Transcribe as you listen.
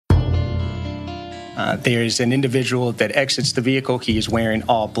There's an individual that exits the vehicle. He is wearing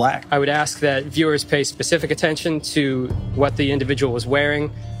all black. I would ask that viewers pay specific attention to what the individual was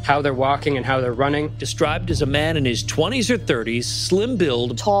wearing, how they're walking, and how they're running. Described as a man in his 20s or 30s, slim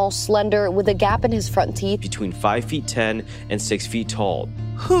build. Tall, slender, with a gap in his front teeth. Between 5'10" and 6 feet tall.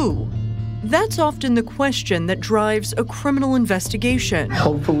 Who? That's often the question that drives a criminal investigation.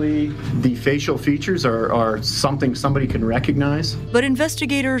 Hopefully, the facial features are something somebody can recognize. But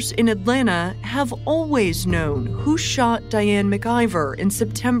investigators in Atlanta have always known who shot Diane McIver in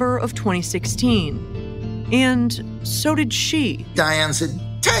September of 2016. And so did she. Diane said,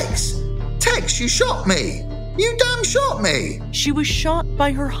 Tex, you shot me. You damn shot me. She was shot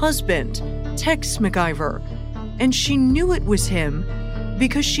by her husband, Tex McIver, and she knew it was him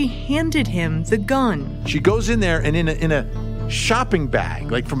because she handed him the gun. She goes in there and in a shopping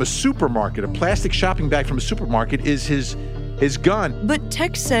bag, like from a supermarket, a plastic shopping bag from a supermarket, is his gun. But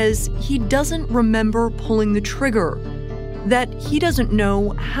Tex says he doesn't remember pulling the trigger, that he doesn't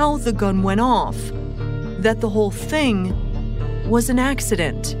know how the gun went off, that the whole thing was an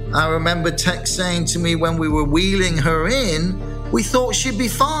accident. I remember Tex saying to me when we were wheeling her in, we thought she'd be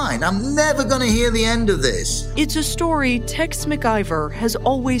fine. I'm never going to hear the end of this. It's a story Tex McIver has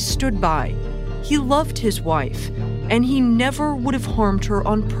always stood by. He loved his wife, and he never would have harmed her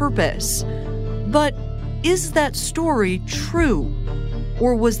on purpose. But is that story true?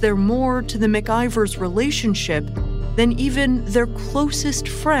 Or was there more to the McIvers' relationship than even their closest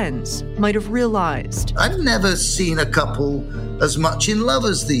friends might have realized? I've never seen a couple as much in love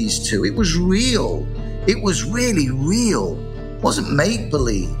as these two. It was real. It was really real. It wasn't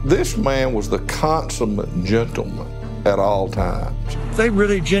make-believe. This man was the consummate gentleman at all times. They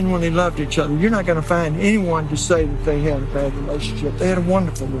really genuinely loved each other. You're not going to find anyone to say that they had a bad relationship. They had a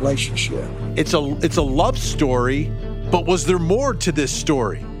wonderful relationship. It's a love story, but was there more to this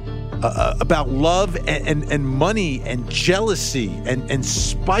story? About love and money and jealousy and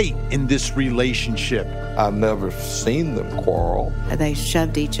spite in this relationship. I've never seen them quarrel. They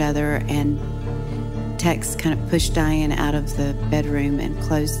shoved each other, and Tex kind of pushed Diane out of the bedroom and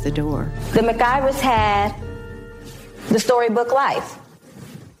closed the door. The McIvers had the storybook life,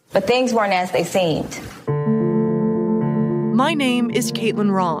 but things weren't as they seemed. My name is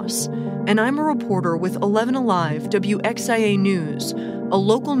Caitlin Ross, and I'm a reporter with 11 Alive WXIA News, a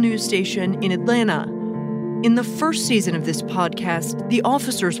local news station in Atlanta. In the first season of this podcast, The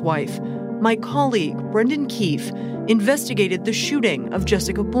Officer's Wife, my colleague, Brendan Keefe, investigated the shooting of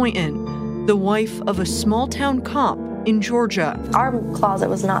Jessica Boynton, the wife of a small-town cop in Georgia. Our closet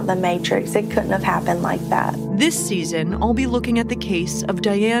was not the Matrix. It couldn't have happened like that. This season, I'll be looking at the case of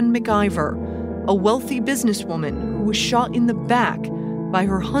Diane McIver, a wealthy businesswoman who was shot in the back by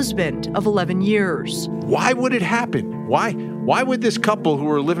her husband of 11 years. Why would it happen? Why would this couple who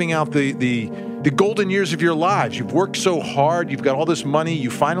are living out the golden years of your lives, you've worked so hard, you've got all this money,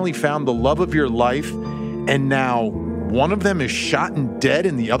 you finally found the love of your life, and now one of them is shot and dead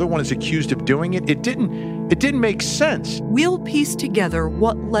and the other one is accused of doing it? It didn't make sense. We'll piece together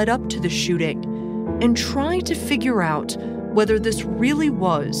what led up to the shooting and try to figure out whether this really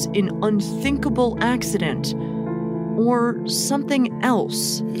was an unthinkable accident or something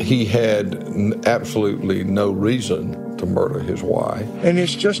else. He had absolutely no reason to murder his wife. And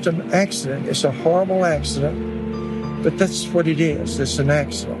it's just an accident. It's a horrible accident, but that's what it is. It's an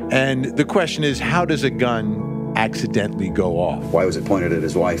accident. And the question is, how does a gun accidentally go off? Why was it pointed at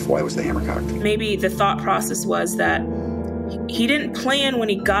his wife? Why was the hammer cocked? Maybe the thought process was that he didn't plan when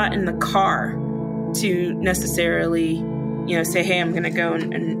he got in the car to necessarily, say, hey, I'm going to go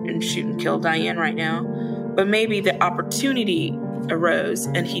and shoot and kill Diane right now. But maybe the opportunity arose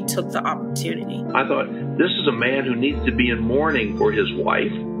and he took the opportunity. I thought, this is a man who needs to be in mourning for his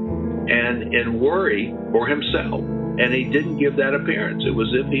wife and in worry for himself. And he didn't give that appearance. It was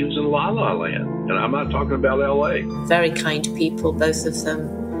as if he was in La La Land. And I'm not talking about L.A. Very kind people, both of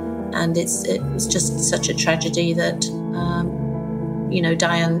them. And it was just such a tragedy that,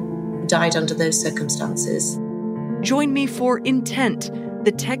 Diane died under those circumstances. Join me for Intent,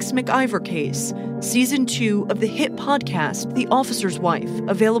 the Tex McIver case, Season 2 of the hit podcast, The Officer's Wife,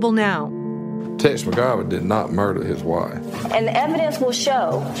 available now. Tex McIver did not murder his wife. And the evidence will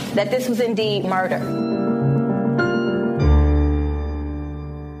show that this was indeed murder.